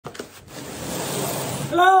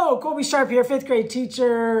Hello, Colby Sharp here, 5th grade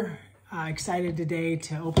teacher. Excited today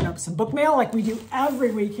to open up some book mail like we do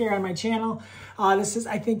every week here on my channel. This is,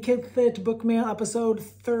 I think, Kid Fit Book Mail episode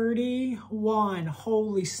 31.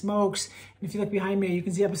 Holy smokes. And if you look behind me, you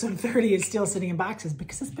can see episode 30 is still sitting in boxes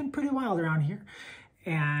because it's been pretty wild around here.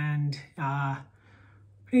 And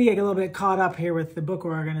we get a little bit caught up here with the book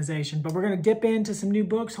organization, but we're going to dip into some new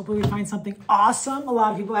books. Hopefully we find something awesome. A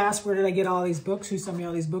lot of people ask, where did I get all these books? Who sent me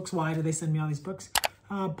all these books? Why do they send me all these books?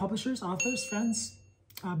 Publishers, authors, friends,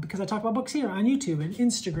 because I talk about books here on YouTube and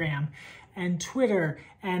Instagram and Twitter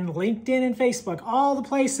and LinkedIn and Facebook, all the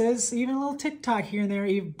places, even a little TikTok here and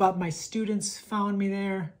there, but my students found me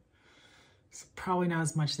there. It's probably not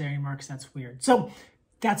as much there anymore because that's weird. So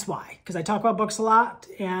that's why, because I talk about books a lot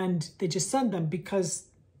and they just send them because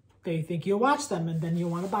they think you'll watch them and then you'll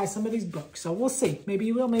want to buy some of these books. So we'll see. Maybe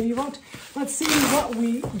you will, maybe you won't. Let's see what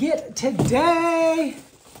we get today.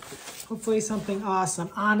 Hopefully something awesome.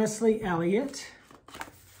 Honestly, Elliot.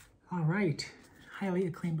 All right. Highly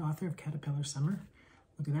acclaimed author of Caterpillar Summer.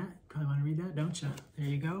 Look at that. Probably want to read that, don't you? There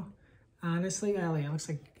you go. Honestly, Elliot. Looks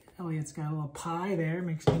like Elliot's got a little pie there.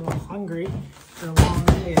 Makes me a little hungry for a long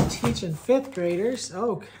day of teaching 5th graders.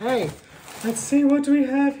 Okay. Let's see what we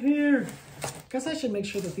have here. Guess I should make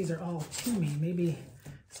sure that these are all to me. Maybe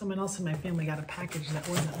someone else in my family got a package that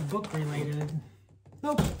wasn't book related.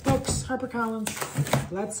 Nope, books,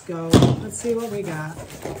 HarperCollins. Let's go. Let's see what we got.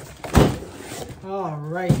 All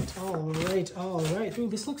right, all right, all right. Ooh,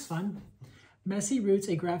 this looks fun. Messy Roots,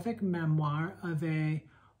 a graphic memoir of a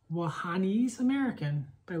Wahanese American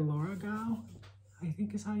by Laura Gao, I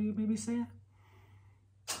think is how you maybe say it.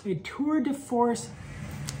 A tour de force.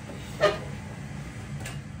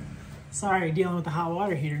 Sorry, dealing with the hot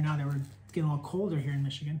water heater now that we're getting a little colder here in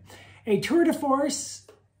Michigan. A tour de force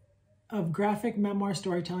of graphic memoir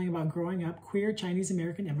storytelling about growing up queer Chinese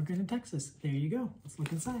American immigrant in Texas. There you go. Let's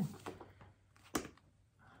look inside.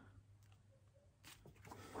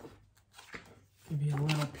 Give you a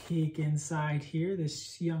little peek inside here.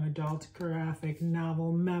 This young adult graphic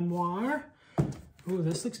novel memoir. Ooh,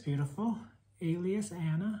 this looks beautiful. Alias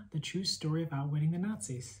Anna, the true story of outwitting the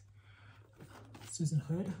Nazis. Susan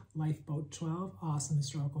Hood, Lifeboat 12, awesome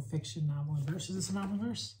historical fiction novel and verse. Is this a novel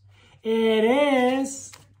verse? It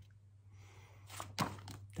is.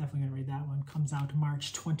 Definitely gonna read that one. Comes out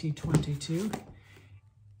March 2022.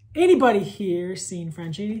 Anybody here seen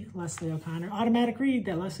Frenchie? Leslie O'Connor. Automatic read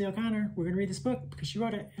that Leslie O'Connor. We're gonna read this book because she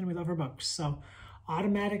wrote it and we love her books. So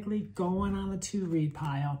automatically going on the to read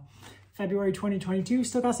pile. February 2022,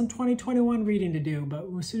 still got some 2021 reading to do, but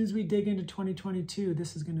as soon as we dig into 2022,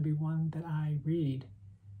 this is going to be one that I read.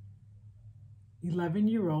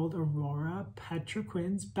 11-year-old Aurora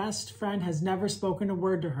Petroquin's best friend has never spoken a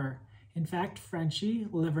word to her. In fact, Frenchie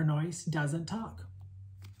Livernois doesn't talk.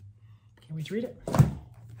 Can't wait to read it.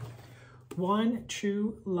 One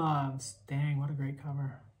True Loves. Dang, what a great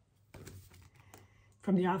cover.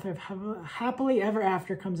 From the author of Happily Ever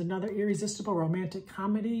After comes another irresistible romantic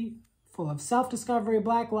comedy full of self-discovery,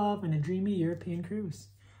 black love, and a dreamy European cruise.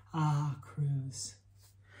 Ah, cruise.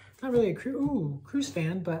 Not really a cruise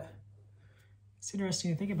fan, but it's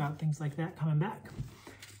interesting to think about things like that coming back.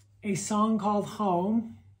 A Song Called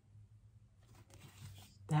Home.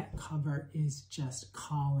 That cover is just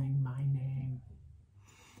calling my name.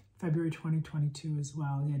 February 2022 as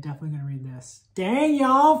well. Yeah, definitely gonna read this. Dang,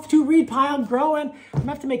 y'all, to read pile growing. I'm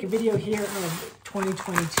gonna have to make a video here of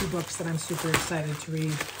 2022 books that I'm super excited to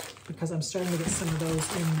read because I'm starting to get some of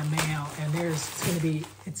those in the mail, and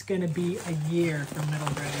it's gonna be a year from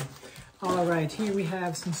middle grade. All right, here we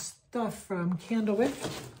have some stuff from Candlewick.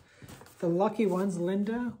 The lucky ones,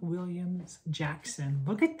 Linda Williams Jackson.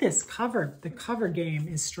 Look at this cover. The cover game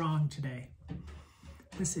is strong today.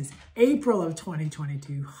 This is April of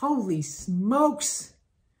 2022. Holy smokes.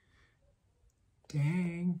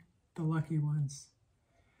 Dang, the lucky ones.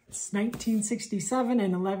 It's 1967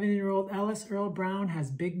 and 11-year-old Ellis Earl Brown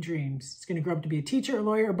has big dreams. He's going to grow up to be a teacher, a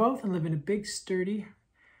lawyer, or both, and live in a big, sturdy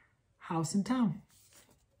house in town.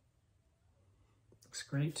 Looks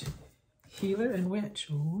great. Healer and Witch.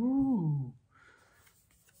 Ooh.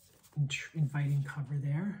 Inviting cover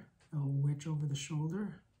there. A witch over the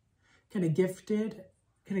shoulder. Can a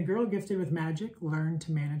girl gifted with magic learn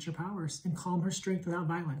to manage her powers and calm her strength without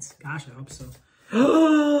violence? Gosh, I hope so.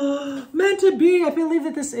 Meant to be. I believe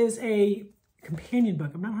that this is a companion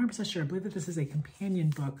book. I'm not 100% sure. I believe that this is a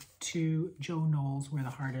companion book to Joe Knowles' Where the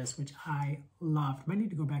Heart Is, which I loved. Might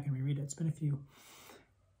need to go back and reread it. It's been a few.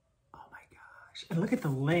 Oh my gosh. And look at the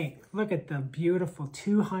length. Look at the beautiful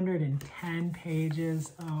 210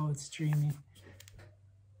 pages. Oh, it's dreamy.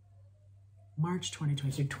 March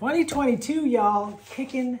 2022. 2022, y'all.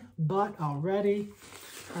 Kicking butt already.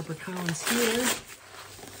 HarperCollins here.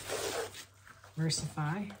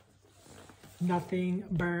 Versify. Nothing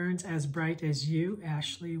Burns as Bright as You,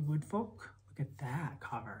 Ashley Woodfolk. Look at that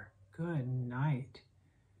cover. Good night.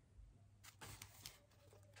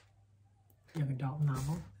 You have an adult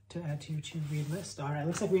novel to add to your to-read list. All right,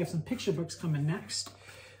 looks like we have some picture books coming next.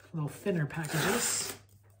 Little thinner packages.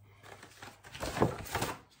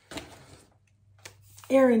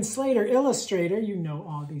 Aaron Slater, illustrator. You know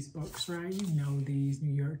all these books, right? You know these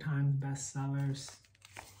New York Times bestsellers.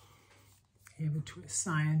 Able to a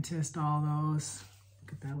Scientist, all those.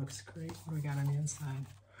 Look at that, looks great. What do we got on the inside?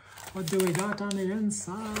 What do we got on the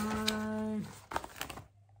inside?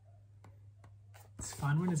 It's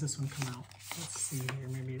fun. When does this one come out? Let's see here.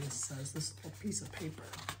 Maybe this says this little piece of paper.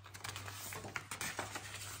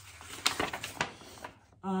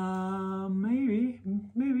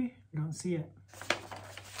 Maybe. Don't see it.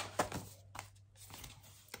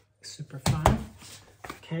 Super fun.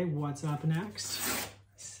 Okay, what's up next?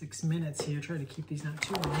 6 minutes here. Try to keep these not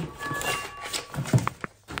too long.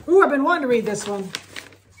 Ooh, I've been wanting to read this one.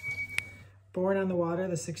 Born on the Water,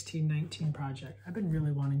 the 1619 Project. I've been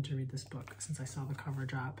really wanting to read this book since I saw the cover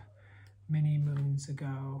drop many moons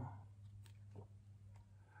ago.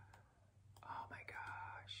 Oh my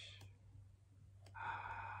gosh.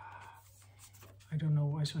 I don't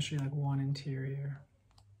know. I just want to show you like one interior.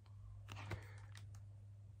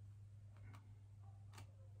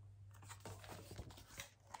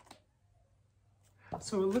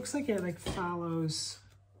 So it looks like it like follows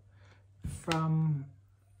from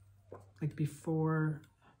like before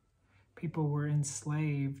people were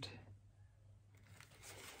enslaved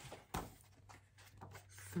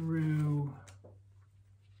through,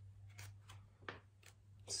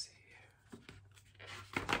 let's see,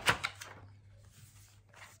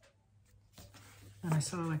 and I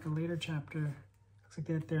saw like a later chapter, looks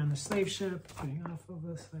like they're on the slave ship, getting off of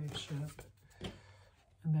the slave ship,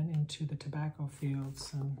 and then into the tobacco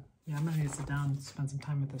fields. And yeah, I'm gonna need to sit down and spend some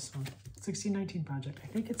time with this one. 1619 Project. I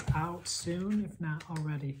think it's out soon, if not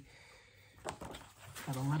already.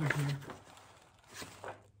 Got a letter here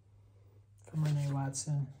from Renee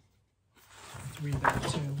Watson. Let's read that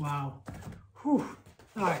too. Wow. Whew.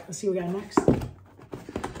 All right, let's see what we got next.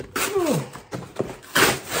 Ooh.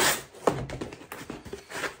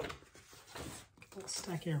 Let's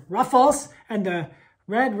stack here. Ruffles and the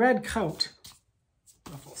red coat.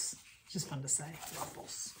 Ruffles. Just fun to say.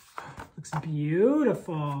 Ruffles. Looks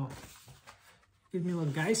beautiful. Gives me a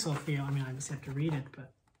little Geisel feel. I mean, I just have to read it,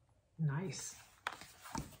 but nice.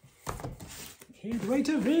 Can't wait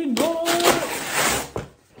to read more.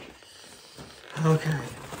 Okay.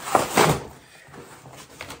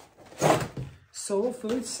 Soul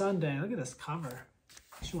Food Sunday. Look at this cover.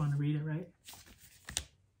 You want to read it, right?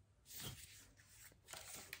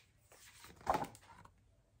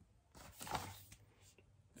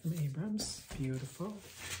 From Abrams. Beautiful.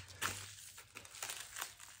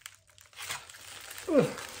 Ugh.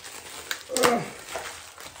 Ugh.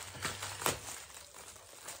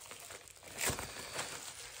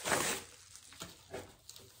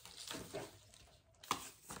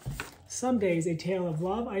 Some Days, A Tale of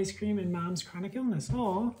Love, Ice Cream, and Mom's Chronic Illness.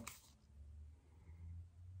 Oh.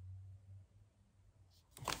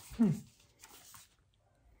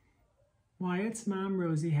 Wyatt's mom,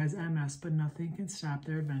 Rosie, has MS, but nothing can stop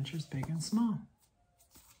their adventures, big and small.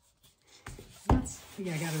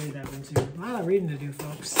 Yeah, I gotta read that one too. A lot of reading to do,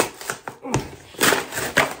 folks.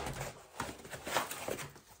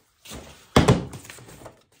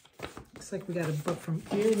 Looks like we got a book from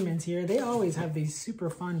Eerdmans here. They always have these super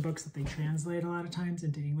fun books that they translate a lot of times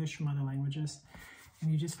into English from other languages.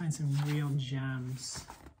 And you just find some real gems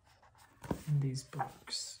in these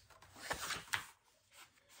books.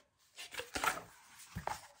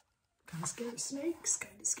 Kind of scared of snakes.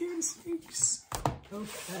 Kind of scared of snakes.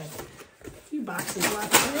 Okay. A few boxes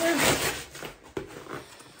left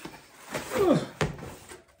here. Ooh.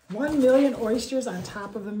 1 Million Oysters on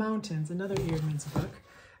Top of the Mountains. Another Eerdmans book.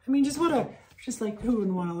 I mean, just like who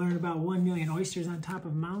wouldn't want to learn about 1 million oysters on top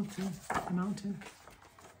of a mountain?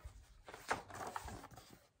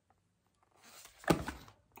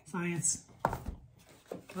 Science.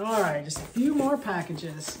 All right, just a few more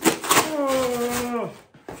packages. Oh.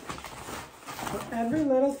 For Every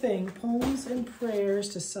Little Thing, Poems and Prayers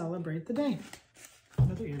to Celebrate the Day.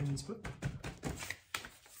 Another Eerdmans book.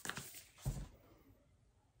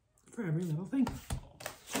 For Every Little Thing.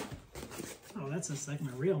 Oh, that's a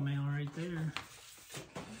segment real mail right there.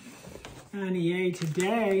 NEA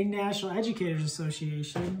Today, National Educators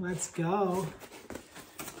Association. Let's go.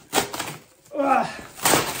 Ugh.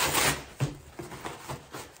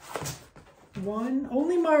 one.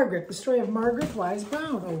 Only Margaret. The story of Margaret Wise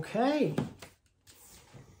Brown. Okay.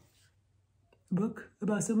 A book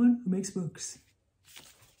about someone who makes books.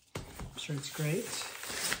 I'm sure it's great.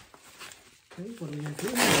 Okay, what do we have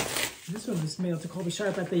here? This one was mailed to Colby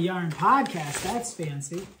Sharp at the Yarn Podcast. That's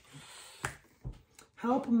fancy.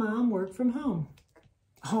 Help Mom Work from Home.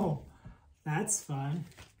 Oh, that's fun.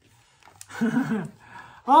 Oh,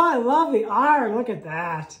 I love the art. Look at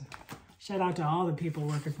that. Shout out to all the people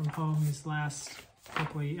working from home these last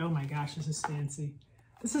couple of years. Oh my gosh, this is fancy.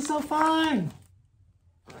 This is so fun.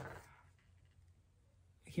 I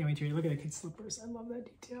can't wait to read. Look at the kids' slippers. I love that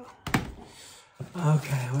detail.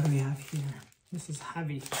 Okay, what do we have here? This is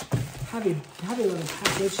heavy little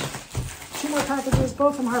package. 2 more packages,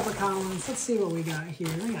 both from HarperCollins. Let's see what we got here.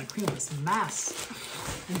 We gotta clean up this mess.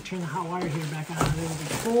 Let me turn the hot water here back on. There will be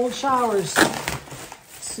cold showers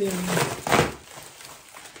soon.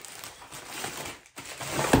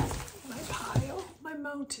 My pile, my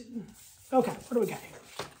mountain. Okay, what do we got here?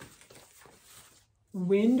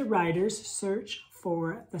 Wind Riders Search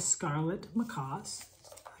for the Scarlet Macaws. I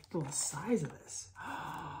like the little size of this.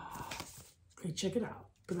 Okay, check it out.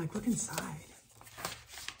 But like, look inside.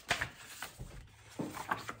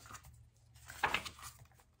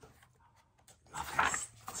 Love this.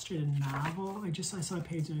 Straight a novel. I saw a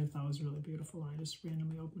page that I thought was really beautiful. I just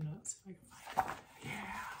randomly opened it. See if I can find it.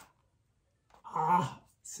 Yeah. Ah,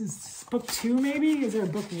 this is book 2 maybe? Is there a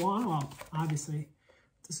book 1? Well, obviously,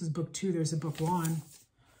 this is book 2. There's a book 1.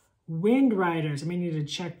 Wind Riders. I may need to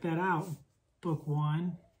check that out. Book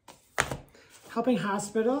 1. Helping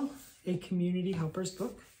Hospital, a community helpers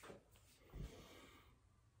book.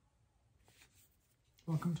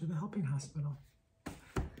 Welcome to the Helping Hospital.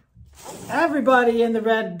 Everybody in the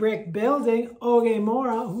Red Brick Building, Oge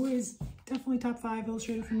Mora, who is definitely top 5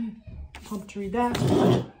 illustrator for me. Pumped to read that.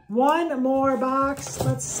 One more box.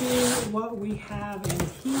 Let's see what we have in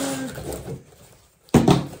here.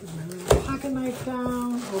 Put my little pocket knife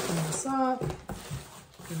down, open this up.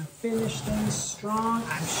 Gonna finish things strong,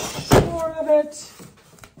 I'm sure of it.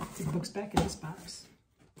 Take the books back in this box.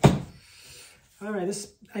 All right,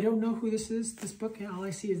 I don't know who this is, this book, and all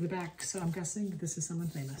I see is the back, so I'm guessing this is someone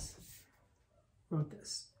famous. Wrote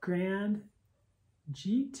this. Grand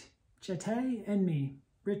Jeet, Chete, and Me.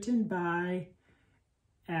 Written by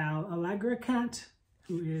Al Allegra Kent,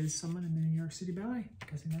 who is someone in the New York City Ballet. I'm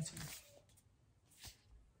guessing that's her.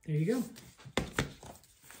 There you go.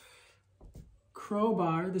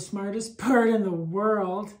 Crowbar, the smartest bird in the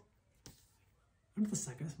world. I wonder if the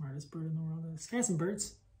second smartest bird in the world is. I got some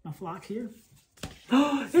birds. My flock here.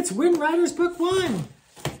 Oh, it's Wind Riders Book 1.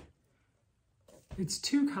 It's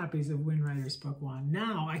 2 copies of Wind Riders Book 1.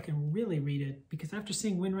 Now I can really read it because after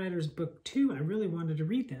seeing Wind Riders Book 2, I really wanted to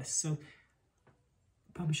read this. So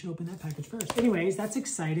probably should open that package first. Anyways, that's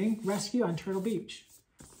exciting. Rescue on Turtle Beach.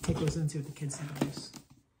 Take those in and see what the kids think of those.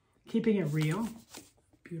 Keeping It Real.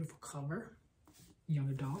 Beautiful cover. Young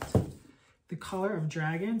adult. The Color of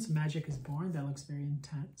Dragons. Magic is Born. That looks very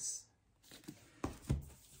intense.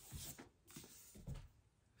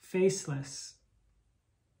 Faceless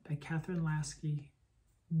by Catherine Lasky,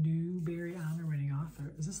 Newbery Honor winning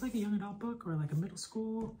author. Is this like a young adult book or like a middle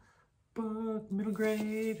school book, middle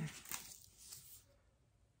grade? It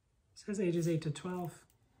says ages 8 to 12.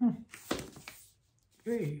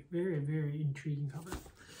 Very, very, very intriguing cover.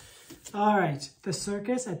 All right, The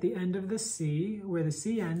Circus at the End of the Sea. Where the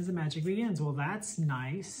sea ends, the magic begins. Well, that's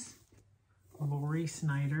nice. Lori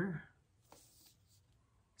Snyder.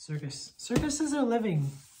 Circus. Circuses are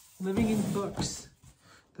living in books.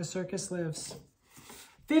 The circus lives.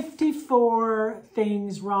 54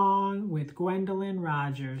 Things Wrong with Gwendolyn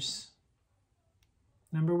Rogers.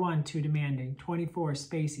 Number 1, too demanding. 24,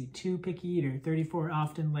 spacey. 2, picky eater. 34,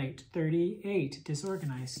 often late. 38,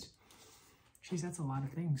 disorganized. Jeez, that's a lot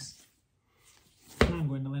of things. Come on,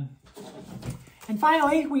 Gwendolyn. And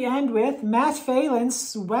finally, we end with Matt Phelan's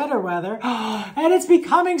Sweater Weather. And it's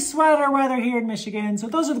becoming sweater weather here in Michigan. So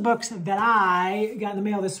those are the books that I got in the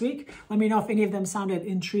mail this week. Let me know if any of them sounded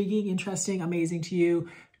intriguing, interesting, amazing to you.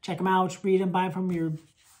 Check them out, read them, buy them from your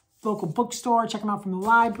local bookstore, check them out from the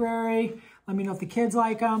library. Let me know if the kids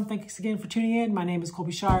like them. Thanks again for tuning in. My name is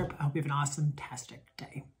Colby Sharp. I hope you have an awesome-tastic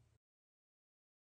day.